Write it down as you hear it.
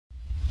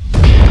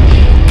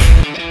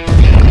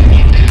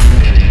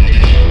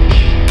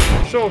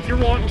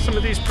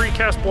these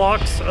precast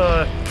blocks,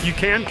 you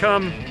can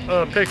come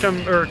pick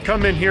them or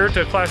come in here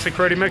to Classic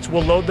Ready Mix.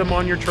 We'll load them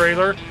on your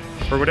trailer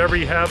or whatever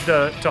you have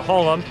to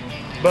haul them.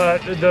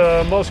 But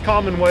the most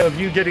common way of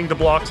you getting the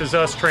blocks is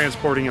us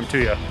transporting them to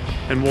you.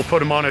 And we'll put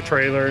them on a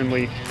trailer and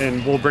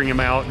we'll bring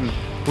them out, and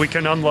we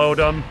can unload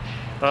them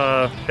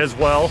as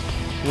well,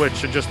 which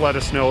should just let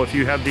us know if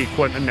you have the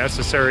equipment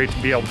necessary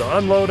to be able to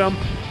unload them.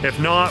 If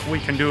not, we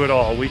can do it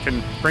all. We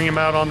can bring them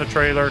out on the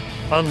trailer,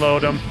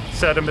 unload them,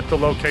 set them at the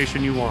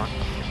location you want.